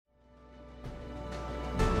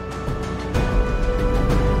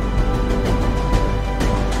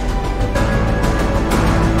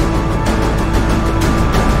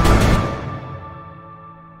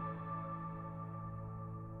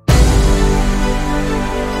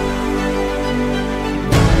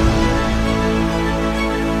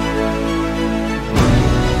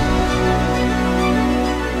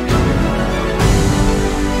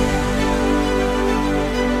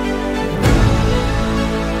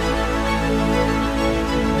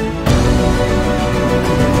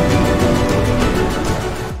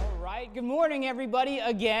morning, everybody,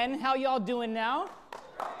 again. How y'all doing now?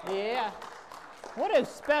 Yeah. What a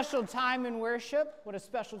special time in worship. What a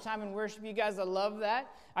special time in worship, you guys. I love that.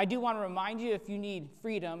 I do want to remind you, if you need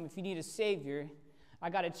freedom, if you need a Savior,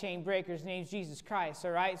 I got a chain breaker. His name's Jesus Christ,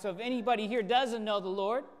 all right? So if anybody here doesn't know the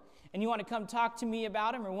Lord, and you want to come talk to me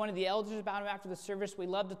about him or one of the elders about him after the service, we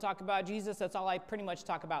love to talk about Jesus. That's all I pretty much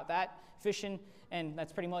talk about, that, fishing, and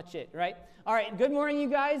that's pretty much it, right? All right, good morning,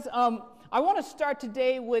 you guys. I want to start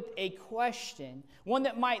today with a question, one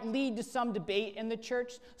that might lead to some debate in the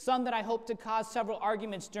church, some that I hope to cause several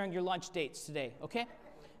arguments during your lunch dates today, okay?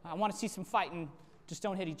 I want to see some fighting. Just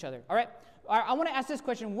don't hit each other, all right? I want to ask this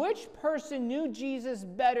question. Which person knew Jesus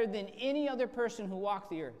better than any other person who walked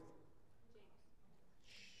the earth?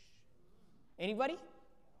 Anybody?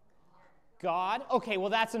 God? Okay, well,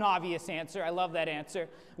 that's an obvious answer. I love that answer.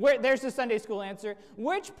 There's the Sunday school answer.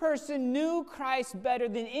 Which person knew Christ better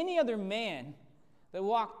than any other man that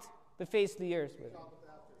walked the face of the earth with him?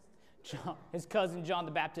 John, his cousin John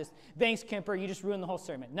the Baptist. Thanks, Kemper. You just ruined the whole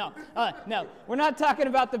sermon. No, we're not talking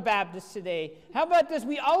about the Baptists today. How about this?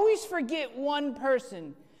 We always forget one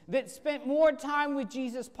person that spent more time with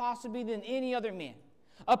Jesus possibly than any other man.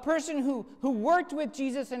 A person who worked with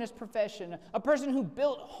Jesus in his profession, a person who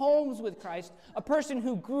built homes with Christ, a person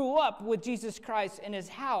who grew up with Jesus Christ in his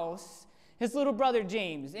house, his little brother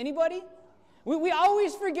James. Anybody? We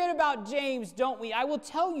always forget about James, don't we? I will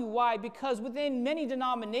tell you why, because within many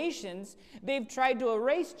denominations, they've tried to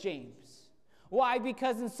erase James. Why?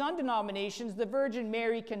 Because in some denominations, the Virgin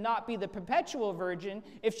Mary cannot be the perpetual virgin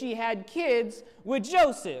if she had kids with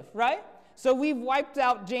Joseph, right? So we've wiped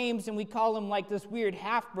out James and we call him like this weird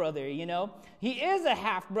half-brother, you know. He is a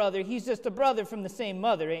half-brother. He's just a brother from the same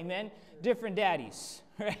mother, amen? Different daddies,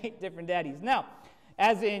 right? Different daddies. Now,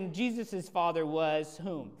 as in Jesus' father was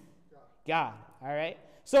whom? God, all right?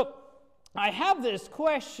 So I have this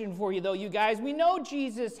question for you, though, you guys. We know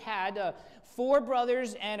Jesus had 4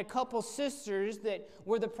 brothers and a couple sisters that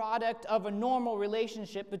were the product of a normal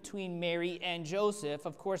relationship between Mary and Joseph.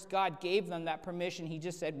 Of course, God gave them that permission. He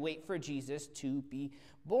just said, wait for Jesus to be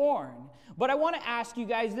born. But I want to ask you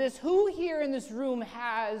guys this. Who here in this room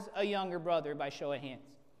has a younger brother, by show of hands?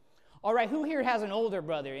 All right, who here has an older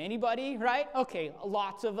brother? Anybody, right? Okay,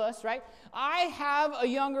 lots of us, right? I have a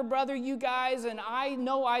younger brother, you guys, and I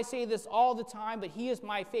know I say this all the time, but he is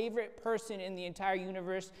my favorite person in the entire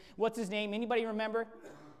universe. What's his name? Anybody remember?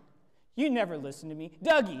 You never listen to me.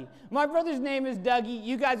 Dougie. My brother's name is Dougie.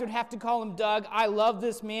 You guys would have to call him Doug. I love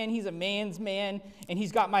this man. He's a man's man, and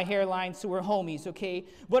he's got my hairline, so we're homies, okay?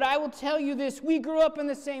 But I will tell you this. We grew up in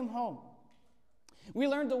the same home. We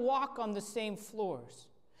learned to walk on the same floors.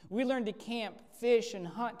 We learned to camp, fish, and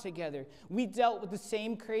hunt together. We dealt with the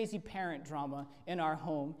same crazy parent drama in our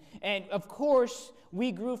home. And, of course,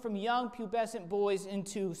 we grew from young pubescent boys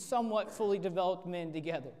into somewhat fully developed men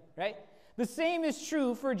together, right? The same is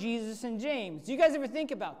true for Jesus and James. Do you guys ever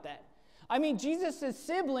think about that? I mean, Jesus'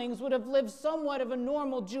 siblings would have lived somewhat of a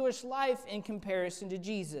normal Jewish life in comparison to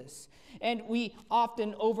Jesus. And we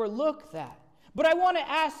often overlook that. But I want to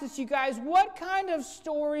ask this, you guys, what kind of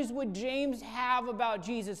stories would James have about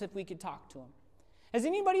Jesus if we could talk to him? Has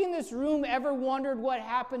anybody in this room ever wondered what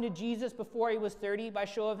happened to Jesus before he was 30, by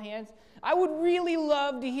show of hands? I would really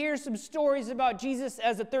love to hear some stories about Jesus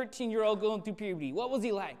as a 13-year-old going through puberty. What was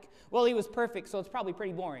he like? Well, he was perfect, so it's probably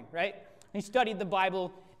pretty boring, right? He studied the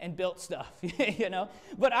Bible and built stuff, you know?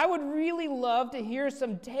 But I would really love to hear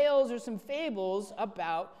some tales or some fables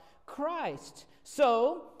about Christ.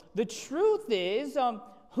 So the truth is,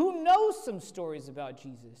 who knows some stories about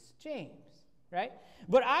Jesus? James, right?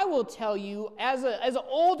 But I will tell you, as an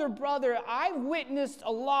older brother, I witnessed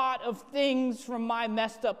a lot of things from my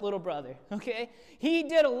messed up little brother, okay? He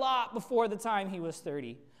did a lot before the time he was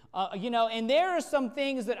 30. And there are some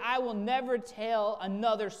things that I will never tell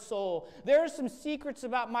another soul. There are some secrets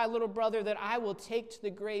about my little brother that I will take to the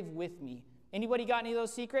grave with me. Anybody got any of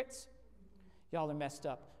those secrets? Y'all are messed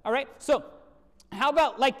up. All right, so how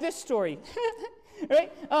about like this story,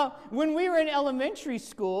 right? When we were in elementary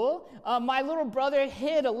school, my little brother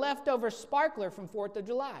hid a leftover sparkler from 4th of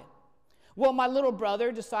July. Well, my little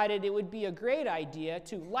brother decided it would be a great idea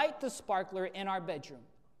to light the sparkler in our bedroom.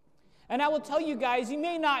 And I will tell you guys, you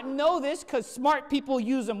may not know this because smart people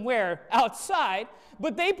use them where? Outside,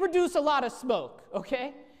 but they produce a lot of smoke,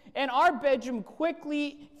 okay? And our bedroom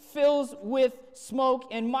quickly fills with smoke,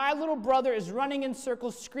 and my little brother is running in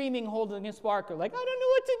circles, screaming, holding a sparkler, like, I don't know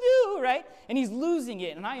what to do, right? And he's losing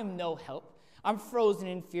it, and I am no help. I'm frozen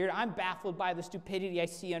in fear. I'm baffled by the stupidity I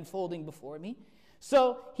see unfolding before me.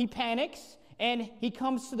 So he panics, and he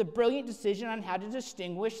comes to the brilliant decision on how to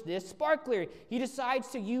distinguish this sparkler. He decides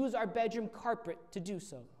to use our bedroom carpet to do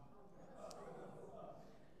so.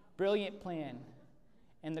 Brilliant plan.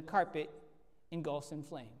 And the carpet engulfs in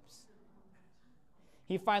flames.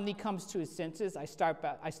 He finally comes to his senses. I stomp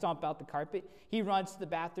out the carpet. He runs to the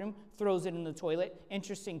bathroom, throws it in the toilet.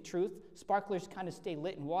 Interesting truth. Sparklers kind of stay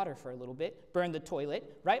lit in water for a little bit. Burn the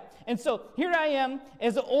toilet, right? And so here I am,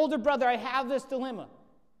 as an older brother, I have this dilemma,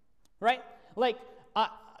 right? Like,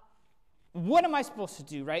 what am I supposed to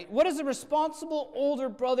do, right? What is a responsible older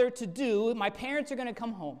brother to do? My parents are going to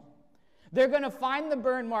come home. They're going to find the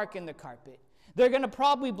burn mark in the carpet. They're going to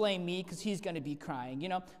probably blame me because he's going to be crying, you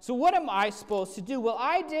know. So what am I supposed to do? Well,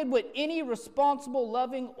 I did what any responsible,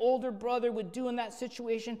 loving older brother would do in that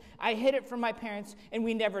situation. I hid it from my parents, and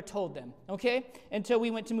we never told them, okay? Until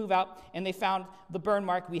we went to move out, and they found the burn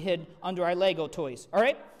mark we hid under our Lego toys, all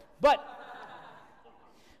right? But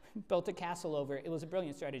built a castle over it. It was a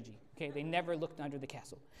brilliant strategy, okay? They never looked under the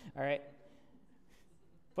castle, all right?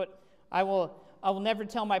 But I will never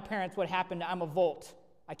tell my parents what happened. I'm a Volt.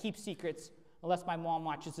 I keep secrets. Unless my mom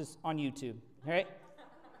watches this on YouTube, right?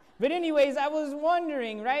 But anyways, I was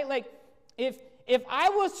wondering, right? Like, if I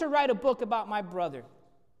was to write a book about my brother,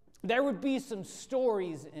 there would be some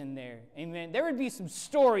stories in there, amen? There would be some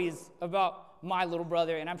stories about my little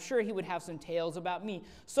brother, and I'm sure he would have some tales about me.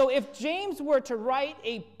 So if James were to write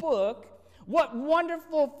a book, what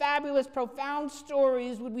wonderful, fabulous, profound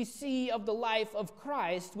stories would we see of the life of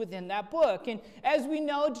Christ within that book? And as we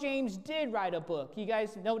know, James did write a book. You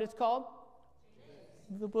guys know what it's called?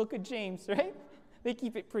 The book of James, right? They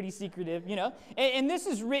keep it pretty secretive, you know. And this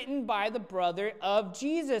is written by the brother of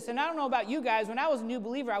Jesus. And I don't know about you guys, when I was a new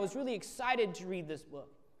believer, I was really excited to read this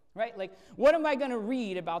book, right? Like, what am I going to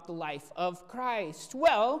read about the life of Christ?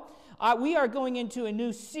 Well, we are going into a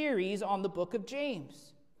new series on the book of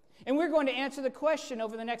James. And we're going to answer the question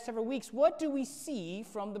over the next several weeks, what do we see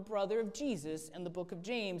from the brother of Jesus in the book of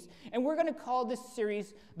James? And we're going to call this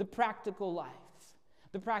series The Practical Life.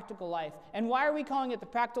 The practical life. And why are we calling it the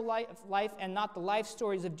practical life and not the life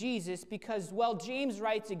stories of Jesus? Because, well, James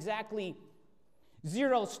writes exactly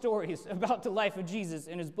 0 stories about the life of Jesus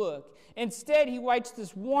in his book. Instead, he writes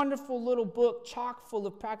this wonderful little book chock full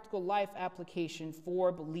of practical life application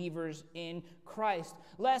for believers in Christ.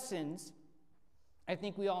 Lessons I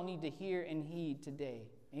think we all need to hear and heed today.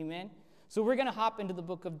 Amen? So we're going to hop into the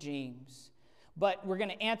book of James. But we're going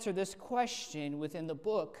to answer this question within the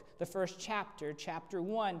book, the first chapter, chapter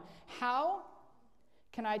 1. How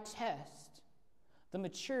can I test the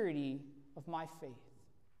maturity of my faith?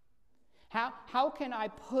 How can I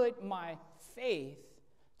put my faith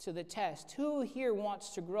to the test? Who here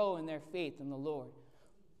wants to grow in their faith in the Lord?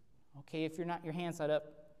 Okay, if you're not, your hand's not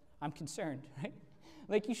up, I'm concerned, right?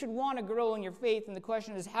 Like, you should want to grow in your faith, and the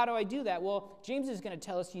question is, how do I do that? Well, James is going to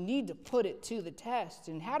tell us you need to put it to the test.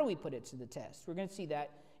 And how do we put it to the test? We're going to see that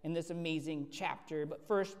in this amazing chapter. But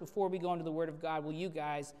first, before we go into the Word of God, will you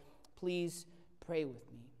guys please pray with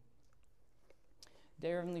me?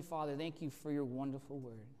 Dear Heavenly Father, thank you for your wonderful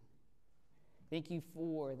Word. Thank you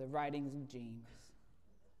for the writings of James.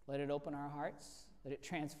 Let it open our hearts. Let it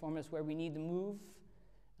transform us where we need to move.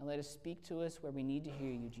 And let it speak to us where we need to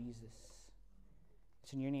hear you, Jesus.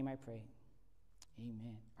 It's in your name I pray.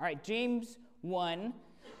 Amen. All right, James 1.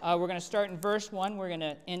 We're going to start in verse 1. We're going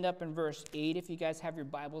to end up in verse 8. If you guys have your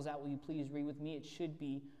Bibles out, will you please read with me? It should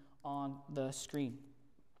be on the screen.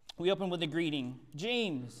 We open with a greeting.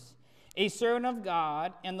 James, a servant of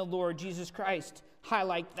God and the Lord Jesus Christ.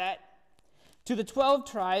 Highlight that. To the 12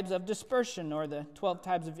 tribes of dispersion, or the 12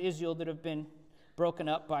 tribes of Israel that have been broken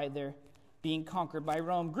up by their being conquered by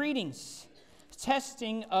Rome. Greetings.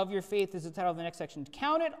 Testing of your faith is the title of the next section.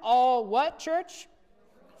 Count it all what, church?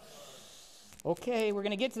 Okay, we're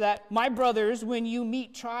going to get to that. My brothers, when you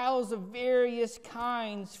meet trials of various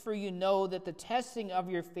kinds, for you know that the testing of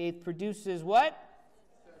your faith produces what?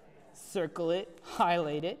 Circle it,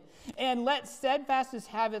 highlight it, and let steadfastness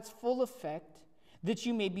have its full effect, that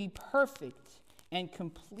you may be perfect and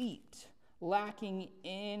complete, lacking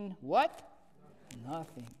in what?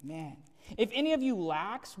 Nothing. Man. If any of you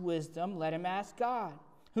lacks wisdom, let him ask God,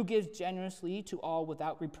 who gives generously to all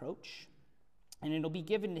without reproach, and it'll be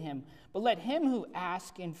given to him. But let him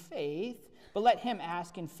ask in faith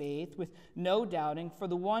with no doubting, for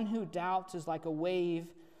the one who doubts is like a wave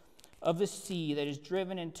of the sea that is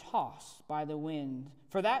driven and tossed by the wind.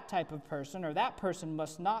 For that type of person, or that person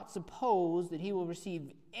must not suppose that he will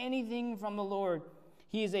receive anything from the Lord.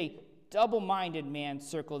 He is a double-minded man,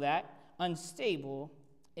 circle that, unstable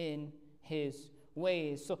in his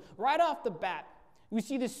ways. So right off the bat, we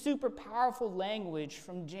see this super powerful language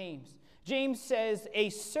from James. James says, a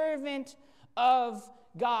servant of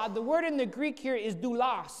God. The word in the Greek here is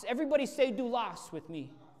doulos. Everybody say doulos with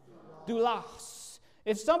me. Doulos.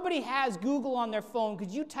 If somebody has Google on their phone, could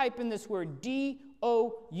you type in this word,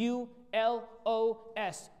 D-O-U-L-O-S,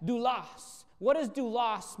 doulos. What does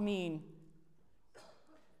doulos mean?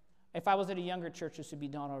 If I was at a younger church, this would be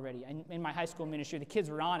done already. In my high school ministry, the kids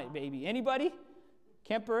were on it, baby. Anybody?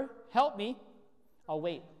 Kemper, help me. I'll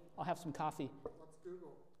wait. I'll have some coffee. Let's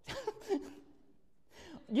Google.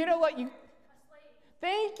 You know what?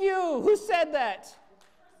 Thank you. Who said that?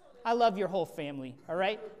 I love your whole family, all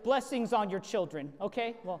right? Blessings on your children,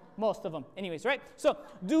 okay? Well, most of them. Anyways, right? So,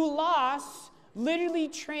 doulos literally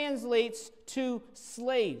translates to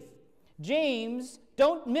slave. James,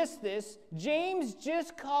 don't miss this, James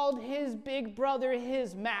just called his big brother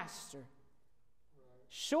his master.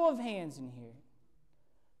 Show of hands in here.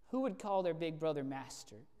 Who would call their big brother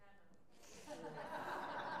master?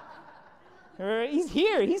 He's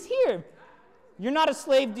here. You're not a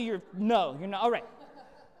slave to your... No, you're not. All right.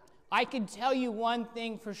 I can tell you one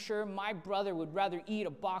thing for sure. My brother would rather eat a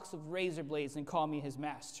box of razor blades than call me his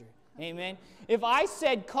master. Amen. If I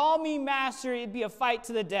said, call me master, it'd be a fight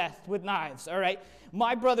to the death with knives, all right?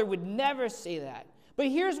 My brother would never say that. But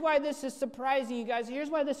here's why this is surprising, you guys. Here's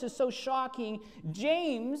why this is so shocking.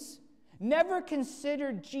 James never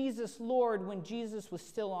considered Jesus Lord when Jesus was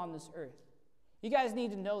still on this earth. You guys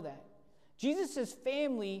need to know that. Jesus'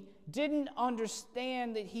 family didn't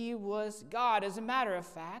understand that he was God. As a matter of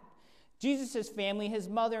fact, Jesus' family, his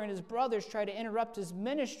mother and his brothers, try to interrupt his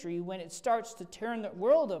ministry when it starts to turn the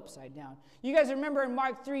world upside down. You guys remember in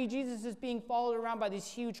Mark 3, Jesus is being followed around by these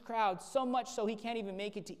huge crowds, so much so he can't even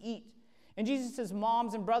make it to eat. And Jesus'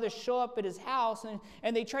 moms and brothers show up at his house,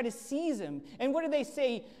 and they try to seize him. And what do they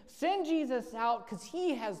say? Send Jesus out because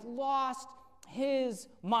he has lost his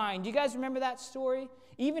mind. Do you guys remember that story?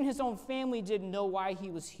 Even his own family didn't know why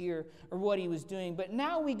he was here or what he was doing. But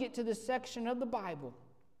now we get to this section of the Bible.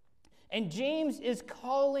 And James is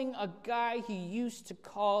calling a guy he used to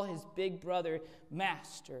call his big brother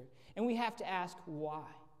master. And we have to ask why?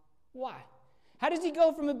 Why? How does he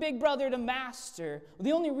go from a big brother to master? Well,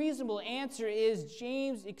 the only reasonable answer is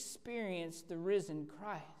James experienced the risen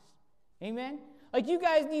Christ. Amen? Like, you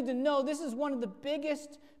guys need to know this is one of the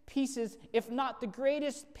biggest pieces, if not the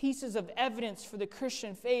greatest pieces of evidence for the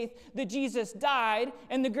Christian faith, that Jesus died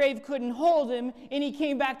and the grave couldn't hold him and he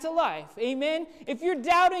came back to life. Amen? If you're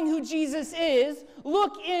doubting who Jesus is,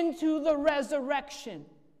 look into the resurrection.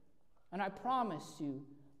 And I promise you,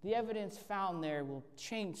 the evidence found there will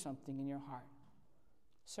change something in your heart.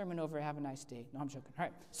 Sermon over, have a nice day. No, I'm joking. All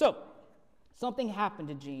right. So, something happened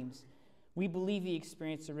to James. We believe he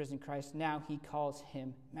experienced the risen Christ. Now he calls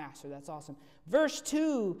him master. That's awesome. Verse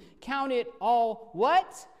 2, count it all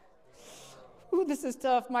what? Ooh, this is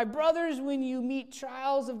tough. My brothers, when you meet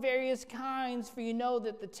trials of various kinds, for you know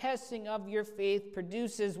that the testing of your faith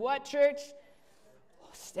produces what, church?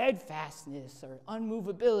 Steadfastness or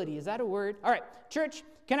unmovability. Is that a word? All right, church,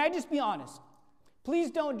 can I just be honest?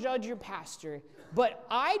 Please don't judge your pastor, but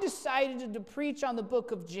I decided to preach on the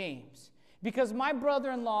book of James because my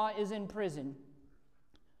brother-in-law is in prison.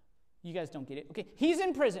 You guys don't get it. Okay, he's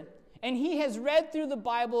in prison, and he has read through the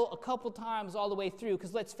Bible a couple times all the way through,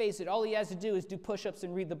 because let's face it, all he has to do is do push-ups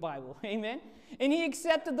and read the Bible. Amen? And he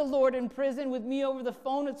accepted the Lord in prison with me over the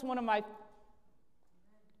phone. It's one of my...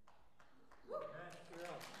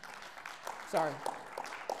 Sorry.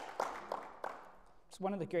 It's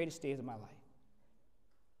one of the greatest days of my life.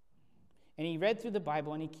 And he read through the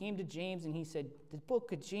Bible, and he came to James, and he said, the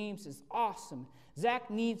book of James is awesome. Zach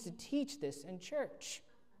needs to teach this in church.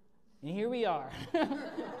 And here we are.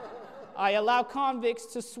 I allow convicts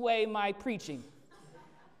to sway my preaching.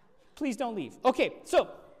 Please don't leave. Okay, so,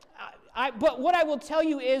 but what I will tell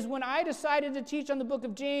you is when I decided to teach on the book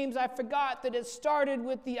of James, I forgot that it started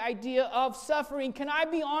with the idea of suffering. Can I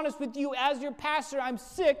be honest with you, as your pastor, I'm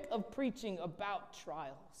sick of preaching about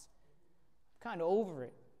trials. I'm kind of over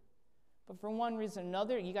it. But for one reason or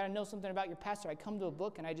another, you got to know something about your pastor. I come to a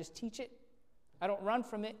book and I just teach it. I don't run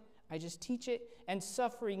from it. I just teach it, and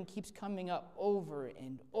suffering keeps coming up over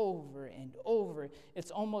and over and over.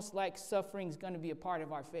 It's almost like suffering is going to be a part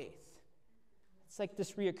of our faith. It's like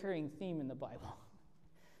this reoccurring theme in the Bible.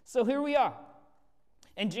 So here we are.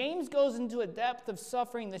 And James goes into a depth of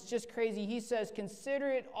suffering that's just crazy. He says, consider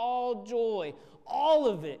it all joy, all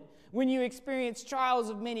of it, when you experience trials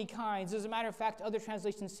of many kinds. As a matter of fact, other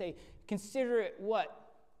translations say, consider it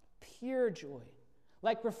what? Pure joy,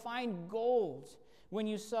 like refined gold. When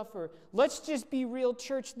you suffer. Let's just be real,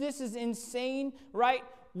 church. This is insane, right?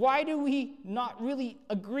 Why do we not really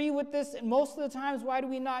agree with this? And most of the times, why do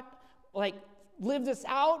we not live this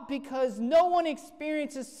out? Because no one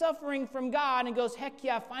experiences suffering from God and goes, heck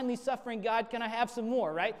yeah, finally suffering, God, can I have some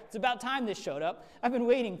more, right? It's about time this showed up. I've been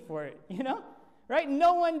waiting for it, you know? right?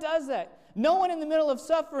 No one does that. No one in the middle of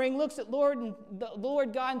suffering looks at the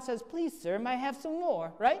Lord God and says, please, sir, may I have some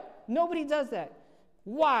more, right? Nobody does that.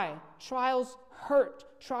 Why? Trials hurt.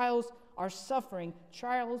 Trials are suffering.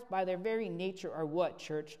 Trials, by their very nature, are what,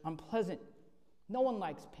 church? Unpleasant. No one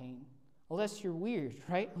likes pain, unless you're weird,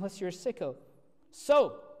 right? Unless you're a sicko.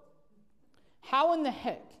 So, how in the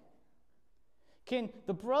heck can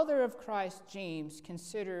the brother of Christ, James,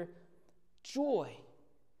 consider joy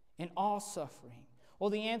in all suffering? Well,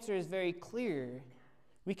 the answer is very clear.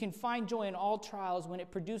 We can find joy in all trials when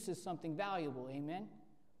it produces something valuable, amen?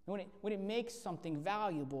 When it makes something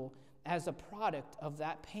valuable as a product of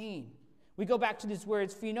that pain. We go back to these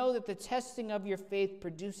words, for you know that the testing of your faith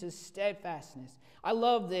produces steadfastness. I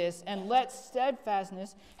love this. And let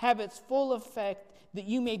steadfastness have its full effect, that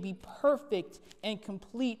you may be perfect and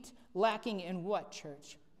complete, lacking in what,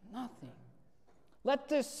 church? Nothing. Let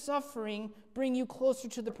this suffering bring you closer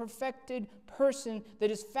to the perfected person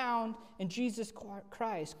that is found in Jesus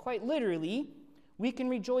Christ. Quite literally, we can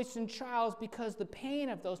rejoice in trials because the pain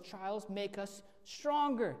of those trials make us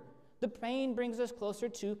stronger. The pain brings us closer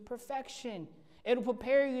to perfection. It'll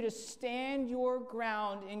prepare you to stand your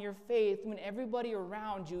ground in your faith when everybody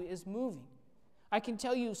around you is moving. I can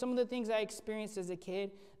tell you some of the things I experienced as a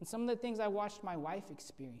kid and some of the things I watched my wife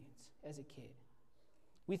experience as a kid.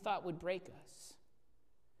 We thought would break us.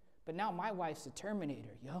 But now my wife's a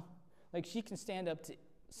Terminator, yo. Like, she can stand up to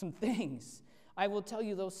some things. I will tell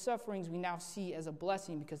you, those sufferings we now see as a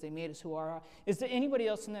blessing because they made us who we are. Is there anybody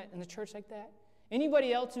else in the church like that?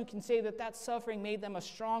 Anybody else who can say that suffering made them a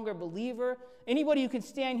stronger believer? Anybody who can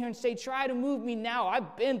stand here and say, try to move me now.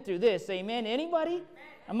 I've been through this. Amen? Anybody?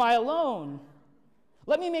 Am I alone?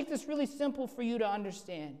 Let me make this really simple for you to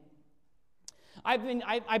understand.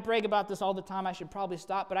 I brag about this all the time. I should probably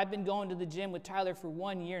stop, but I've been going to the gym with Tyler for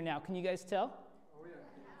 1 year now. Can you guys tell? Oh,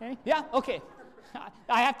 yeah. Okay? Yeah? Okay.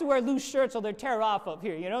 I have to wear loose shirts so they're tear off up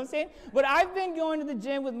here, you know what I'm saying? But I've been going to the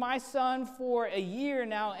gym with my son for a year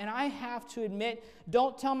now, and I have to admit,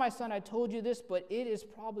 don't tell my son I told you this, but it is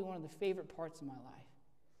probably one of the favorite parts of my life.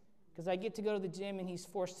 Because I get to go to the gym and he's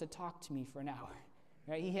forced to talk to me for an hour,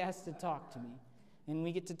 right? He has to talk to me. And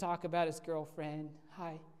we get to talk about his girlfriend.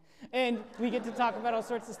 Hi. And we get to talk about all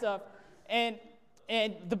sorts of stuff. And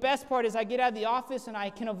the best part is I get out of the office and I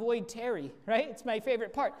can avoid Terry, right? It's my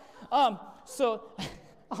favorite part. So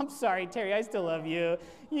I'm sorry, Terry, I still love you.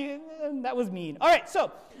 That was mean. All right,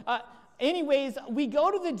 so anyways, we go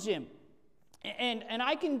to the gym. And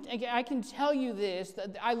I can tell you this,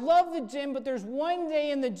 that I love the gym, but there's one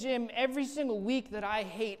day in the gym every single week that I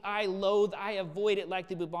hate, I loathe, I avoid it like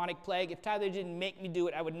the bubonic plague. If Tyler didn't make me do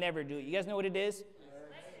it, I would never do it. You guys know what it is?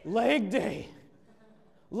 Leg day.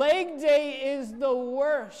 Leg day is the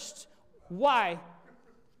worst. Why?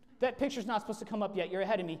 That picture's not supposed to come up yet. You're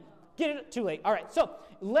ahead of me. Get it too late. All right, so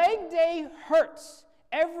leg day hurts.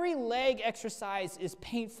 Every leg exercise is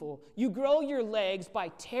painful. You grow your legs by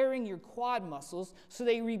tearing your quad muscles so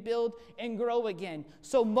they rebuild and grow again.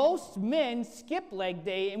 So most men skip leg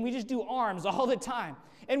day and we just do arms all the time.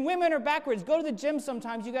 And women are backwards. Go to the gym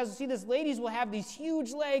sometimes. You guys will see this. Ladies will have these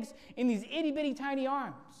huge legs and these itty-bitty tiny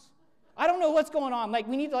arms. I don't know what's going on. Like,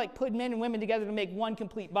 we need to put men and women together to make one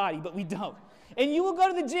complete body, but we don't. And you will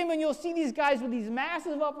go to the gym and you'll see these guys with these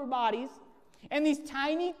massive upper bodies and these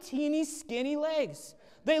tiny, teeny, skinny legs.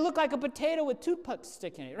 They look like a potato with toothpicks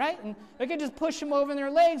sticking in it, right? And they could just push them over and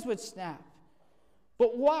their legs would snap.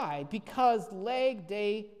 But why? Because leg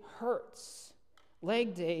day hurts.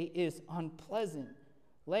 Leg day is unpleasant.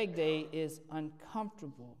 Leg day is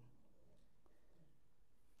uncomfortable.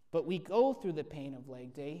 But we go through the pain of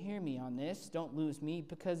leg day. Hear me on this. Don't lose me,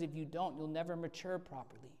 because if you don't, you'll never mature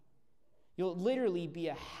properly. You'll literally be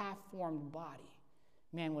a half-formed body.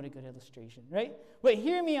 Man, what a good illustration, right? But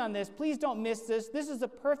hear me on this. Please don't miss this. This is a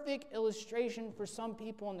perfect illustration for some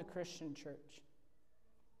people in the Christian church.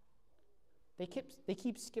 They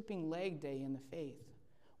keep skipping leg day in the faith.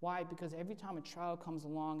 Why? Because every time a trial comes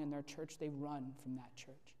along in their church, they run from that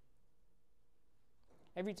church.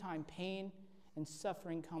 Every time pain and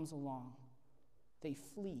suffering comes along, they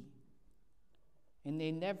flee. And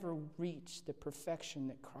they never reach the perfection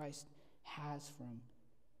that Christ has for them.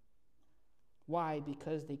 Why?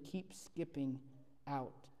 Because they keep skipping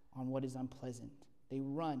out on what is unpleasant. They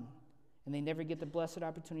run, and they never get the blessed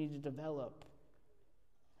opportunity to develop.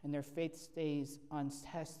 And their faith stays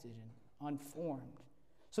untested and unformed.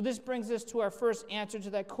 So this brings us to our first answer to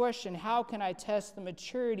that question. How can I test the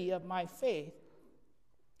maturity of my faith?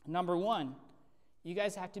 Number one, you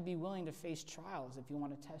guys have to be willing to face trials if you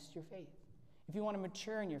want to test your faith. If you want to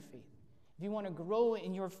mature in your faith. If you want to grow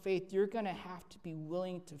in your faith, you're going to have to be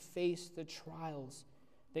willing to face the trials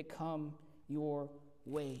that come your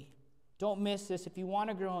way. Don't miss this. If you want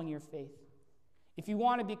to grow in your faith, if you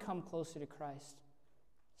want to become closer to Christ,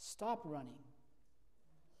 stop running.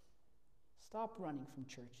 Stop running from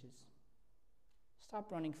churches.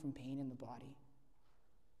 Stop running from pain in the body.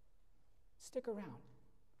 Stick around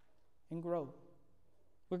and grow.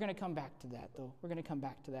 We're going to come back to that, though. We're going to come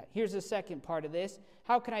back to that. Here's the second part of this.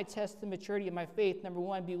 How can I test the maturity of my faith? Number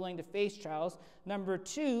one, be willing to face trials. Number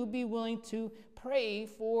two, be willing to pray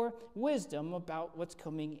for wisdom about what's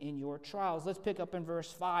coming in your trials. Let's pick up in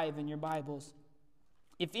verse 5 in your Bibles.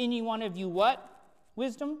 If any one of you what?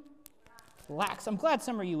 Wisdom? Lacks. I'm glad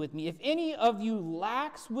some are you with me. If any of you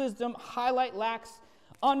lacks wisdom, highlight lacks,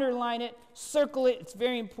 underline it, circle it. It's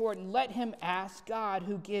very important. Let him ask God,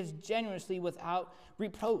 who gives generously without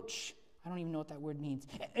reproach. I don't even know what that word means.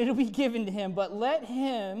 It'll be given to him, but let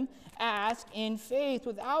him ask in faith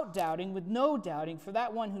without doubting, with no doubting, for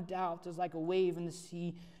that one who doubts is like a wave in the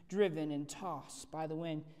sea, driven and tossed by the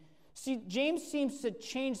wind. See, James seems to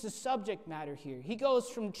change the subject matter here. He goes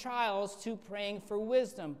from trials to praying for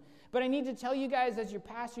wisdom. But I need to tell you guys, as your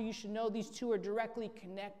pastor, you should know these two are directly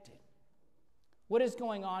connected. What is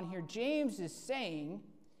going on here? James is saying,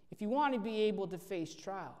 if you want to be able to face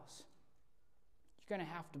trials, you're going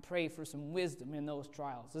to have to pray for some wisdom in those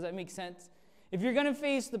trials. Does that make sense? If you're going to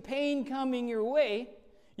face the pain coming your way,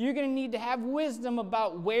 you're going to need to have wisdom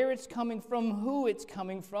about where it's coming from, who it's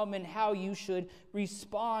coming from, and how you should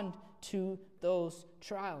respond to those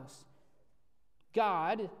trials.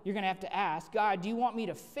 God, you're going to have to ask, God, do you want me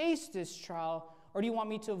to face this trial, or do you want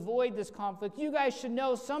me to avoid this conflict? You guys should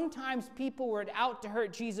know sometimes people were out to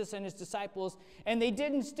hurt Jesus and his disciples, and they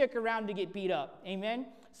didn't stick around to get beat up. Amen?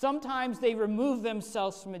 Sometimes they removed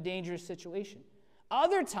themselves from a dangerous situation.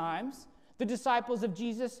 Other times, the disciples of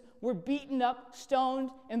Jesus were beaten up, stoned,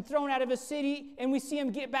 and thrown out of a city, and we see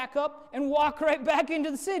them get back up and walk right back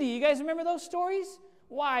into the city. You guys remember those stories?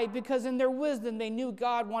 Why? Because in their wisdom, they knew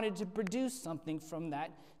God wanted to produce something from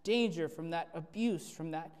that danger, from that abuse,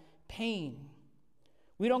 from that pain.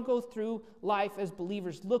 We don't go through life as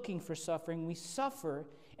believers looking for suffering. We suffer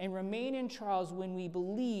and remain in trials when we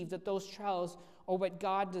believe that those trials are what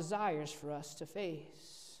God desires for us to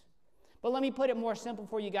face. But let me put it more simple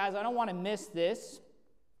for you guys. I don't want to miss this.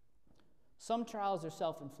 Some trials are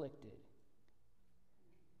self-inflicted.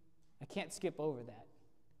 I can't skip over that.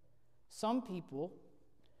 Some people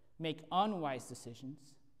make unwise decisions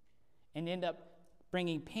and end up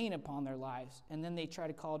bringing pain upon their lives, and then they try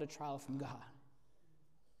to call it a trial from God.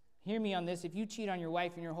 Hear me on this. If you cheat on your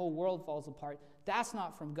wife and your whole world falls apart, that's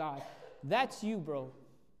not from God. That's you, bro.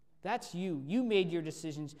 That's you. You made your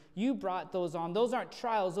decisions. You brought those on. Those aren't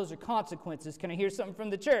trials. Those are consequences. Can I hear something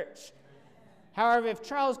from the church? However, if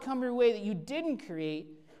trials come your way that you didn't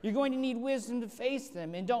create, you're going to need wisdom to face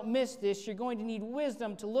them. And don't miss this. You're going to need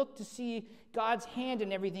wisdom to look to see God's hand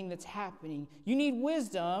in everything that's happening. You need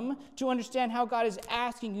wisdom to understand how God is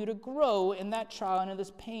asking you to grow in that trial and in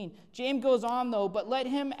this pain. James goes on, though, but let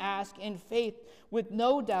him ask in faith with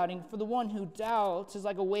no doubting, for the one who doubts is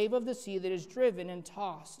like a wave of the sea that is driven and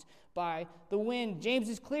tossed by the wind. James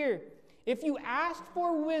is clear. If you ask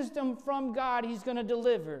for wisdom from God, he's going to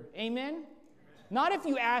deliver. Amen? Not if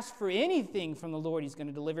you ask for anything from the Lord, he's going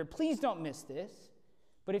to deliver. Please don't miss this.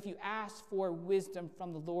 But if you ask for wisdom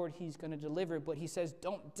from the Lord, he's going to deliver. But he says,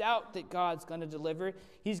 don't doubt that God's going to deliver.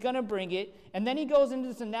 He's going to bring it. And then he goes into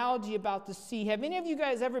this analogy about the sea. Have any of you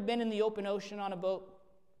guys ever been in the open ocean on a boat?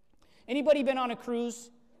 Anybody been on a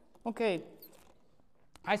cruise? Okay.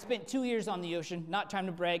 I spent 2 years on the ocean. Not time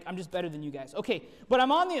to brag. I'm just better than you guys. Okay. But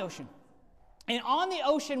I'm on the ocean. And on the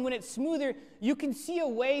ocean, when it's smoother, you can see a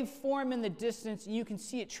wave form in the distance, and you can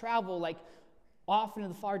see it travel like off into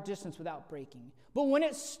the far distance without breaking. But when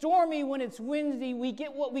it's stormy, when it's windy, we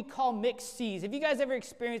get what we call mixed seas. Have you guys ever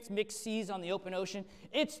experienced mixed seas on the open ocean?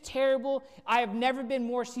 It's terrible. I have never been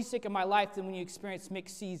more seasick in my life than when you experience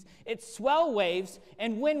mixed seas. It's swell waves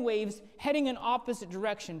and wind waves heading in opposite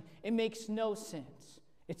direction. It makes no sense.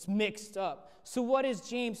 It's mixed up. So what is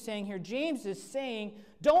James saying here? James is saying,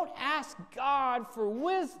 don't ask God for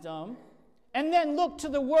wisdom and then look to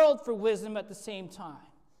the world for wisdom at the same time.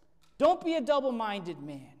 Don't be a double-minded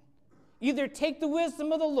man. Either take the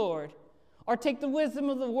wisdom of the Lord or take the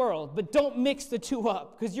wisdom of the world, but don't mix the two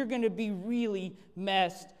up because you're going to be really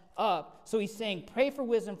messed up. So he's saying, pray for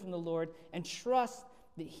wisdom from the Lord and trust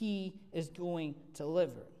that he is going to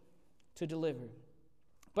deliver.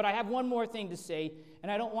 But I have one more thing to say,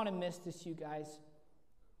 and I don't want to miss this, you guys.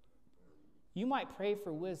 You might pray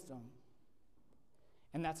for wisdom,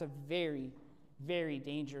 and that's a very, very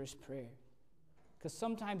dangerous prayer. Because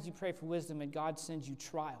sometimes you pray for wisdom and God sends you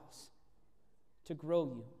trials to grow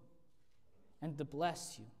you and to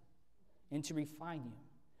bless you and to refine you.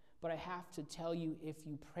 But I have to tell you, if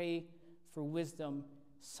you pray for wisdom,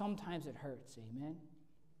 sometimes it hurts, amen?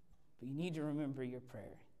 But you need to remember your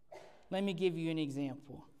prayer. Let me give you an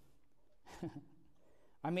example.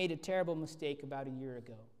 I made a terrible mistake about a year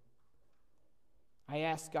ago. I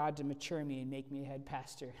asked God to mature me and make me a head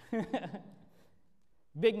pastor.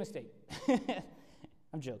 Big mistake.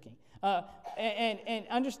 I'm joking. And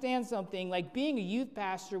understand something, like being a youth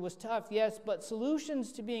pastor was tough, yes, but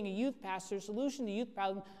solutions to being a youth pastor, solution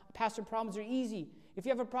to pastor problems are easy. If you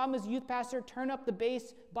have a problem as a youth pastor, turn up the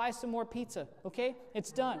bass, buy some more pizza, okay?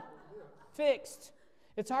 It's done. Fixed.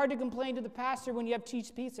 It's hard to complain to the pastor when you have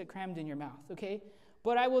cheese pizza crammed in your mouth, okay?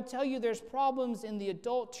 But I will tell you, there's problems in the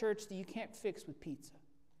adult church that you can't fix with pizza.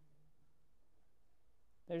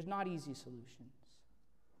 There's not easy solutions.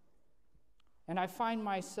 And I find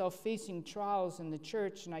myself facing trials in the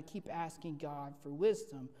church, and I keep asking God for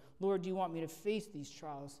wisdom. Lord, do you want me to face these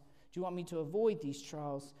trials? Do you want me to avoid these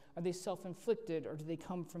trials? Are they self-inflicted, or do they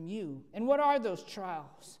come from you? And what are those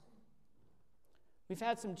trials? We've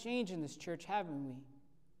had some change in this church, haven't we? Amen.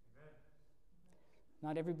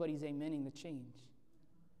 Not everybody's amening the change.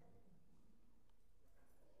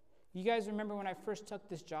 You guys remember when I first took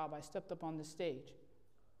this job, I stepped up on the stage,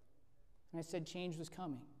 and I said change was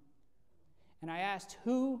coming. And I asked,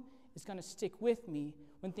 who is going to stick with me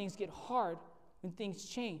when things get hard, when things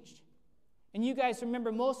change? And you guys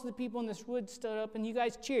remember, most of the people in this wood stood up and you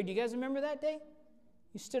guys cheered. You guys remember that day?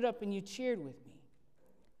 You stood up and you cheered with me.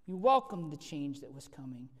 You welcomed the change that was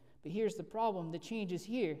coming. But here's the problem. The change is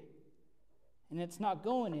here, and it's not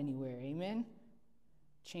going anywhere. Amen?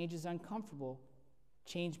 Change is uncomfortable.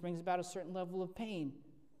 Change brings about a certain level of pain,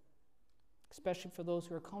 especially for those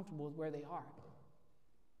who are comfortable with where they are.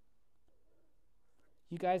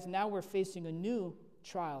 You guys, now we're facing a new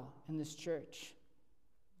trial in this church.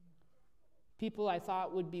 People I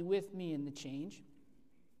thought would be with me in the change,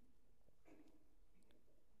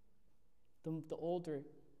 the older,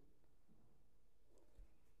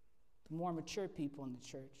 the more mature people in the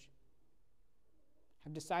church,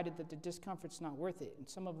 have decided that the discomfort's not worth it, and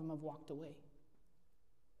some of them have walked away.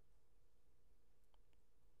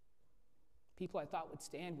 People I thought would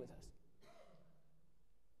stand with us,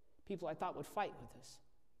 people I thought would fight with us,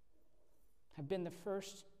 have been the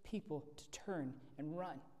first people to turn and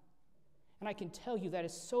run. And I can tell you that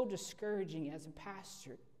is so discouraging as a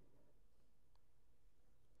pastor.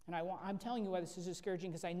 And I'm telling you why this is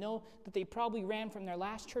discouraging, because I know that they probably ran from their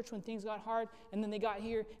last church when things got hard, and then they got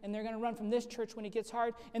here, and they're going to run from this church when it gets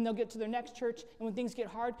hard, and they'll get to their next church, and when things get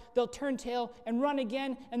hard, they'll turn tail and run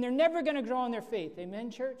again, and they're never going to grow in their faith.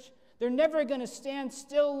 Amen, church? They're never going to stand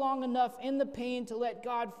still long enough in the pain to let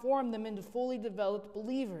God form them into fully developed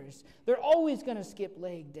believers. They're always going to skip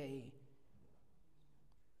leg day.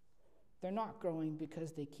 They're not growing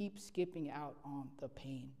because they keep skipping out on the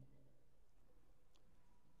pain.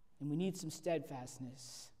 And we need some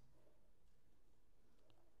steadfastness.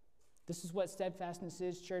 This is what steadfastness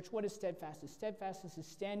is, church. What is steadfastness? Steadfastness is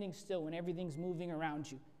standing still when everything's moving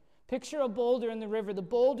around you. Picture a boulder in the river. The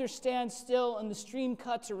boulder stands still and the stream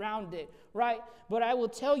cuts around it, right? But I will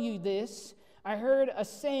tell you this. I heard a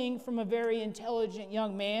saying from a very intelligent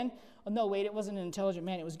young man. Oh, no, wait, it wasn't an intelligent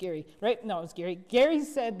man. It was Gary, right? No, it was Gary. Gary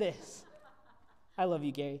said this. I love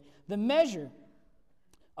you, Gary. The measure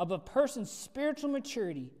of a person's spiritual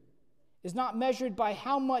maturity is not measured by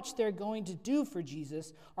how much they're going to do for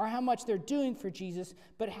Jesus or how much they're doing for Jesus,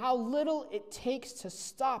 but how little it takes to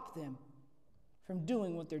stop them from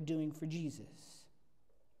doing what they're doing for Jesus.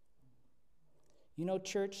 You know,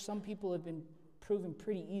 church, some people have been proven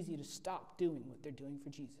pretty easy to stop doing what they're doing for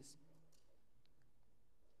Jesus.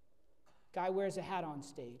 Guy wears a hat on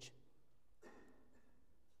stage.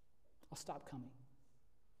 I'll stop coming.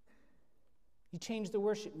 You change the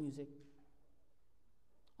worship music.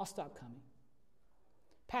 I'll stop coming.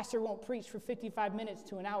 Pastor won't preach for 55 minutes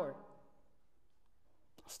to an hour.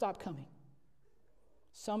 I'll stop coming.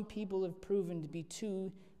 Some people have proven to be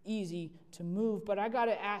too easy to move, but I got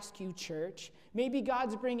to ask you, church, maybe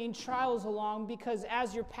God's bringing trials along because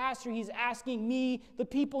as your pastor, he's asking me, the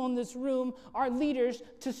people in this room, our leaders,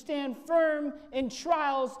 to stand firm in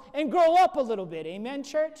trials and grow up a little bit. Amen,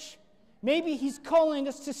 church? Maybe he's calling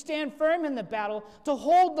us to stand firm in the battle, to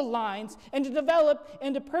hold the lines, and to develop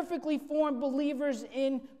into perfectly formed believers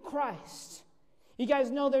in Christ. You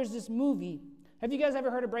guys know there's this movie. Have you guys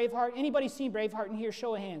ever heard of Braveheart? Anybody seen Braveheart in here?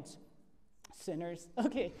 Show of hands. Sinners.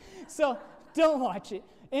 Okay, so don't watch it.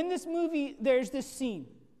 In this movie, there's this scene.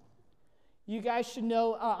 You guys should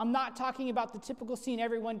know, I'm not talking about the typical scene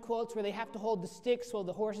everyone quotes where they have to hold the sticks while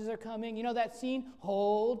the horses are coming. You know that scene?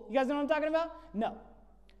 Hold. You guys know what I'm talking about? No.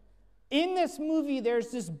 In this movie,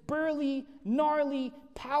 there's this burly, gnarly,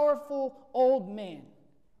 powerful old man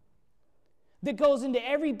that goes into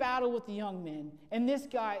every battle with the young men. And this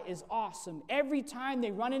guy is awesome. Every time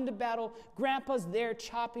they run into battle, Grandpa's there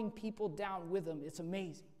chopping people down with him. It's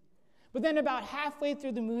amazing. But then about halfway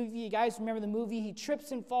through the movie, you guys remember the movie, he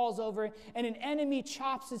trips and falls over, and an enemy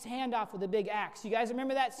chops his hand off with a big axe. You guys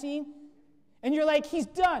remember that scene? And you're like, he's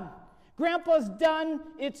done. Grandpa's done.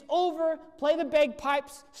 It's over. Play the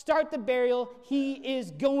bagpipes. Start the burial. He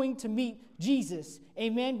is going to meet Jesus.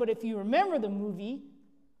 Amen. But if you remember the movie,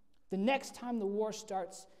 the next time the war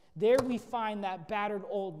starts, there we find that battered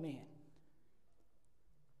old man.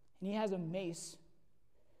 And he has a mace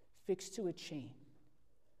fixed to a chain,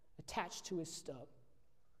 attached to his stub.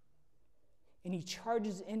 And he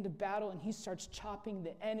charges into battle and he starts chopping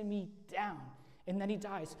the enemy down. And then he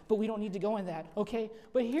dies. But we don't need to go in that, okay?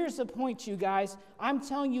 But here's the point, you guys. I'm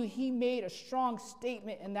telling you, he made a strong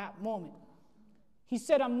statement in that moment. He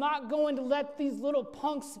said, I'm not going to let these little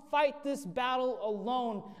punks fight this battle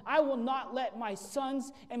alone. I will not let my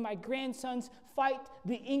sons and my grandsons fight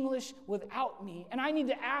the English without me. And I need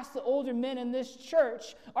to ask the older men in this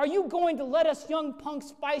church, are you going to let us young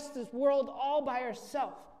punks fight this world all by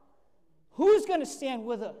ourselves? Who's going to stand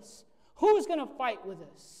with us? Who's going to fight with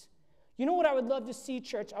us? You know what I would love to see,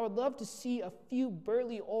 church? I would love to see a few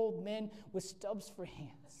burly old men with stubs for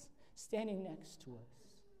hands standing next to us.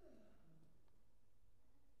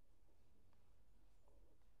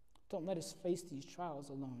 Don't let us face these trials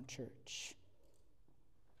alone, church.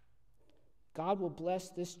 God will bless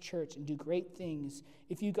this church and do great things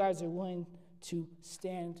if you guys are willing to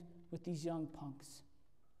stand with these young punks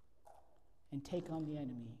and take on the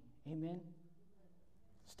enemy. Amen?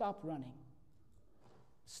 Stop running.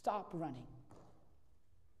 Stop running.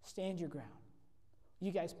 Stand your ground.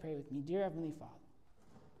 You guys pray with me. Dear Heavenly Father,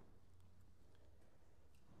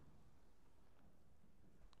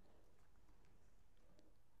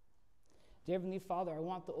 dear Heavenly Father, I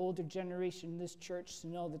want the older generation in this church to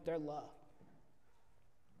know that they're loved.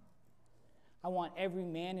 I want every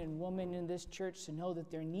man and woman in this church to know that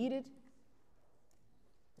they're needed,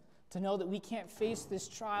 to know that we can't face this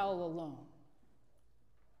trial alone.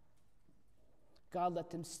 God, let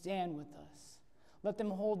them stand with us. Let them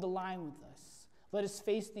hold the line with us. Let us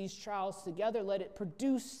face these trials together. Let it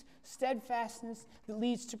produce steadfastness that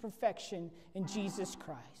leads to perfection in Jesus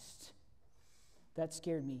Christ. That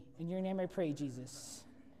scared me. In your name I pray, Jesus.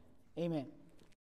 Amen.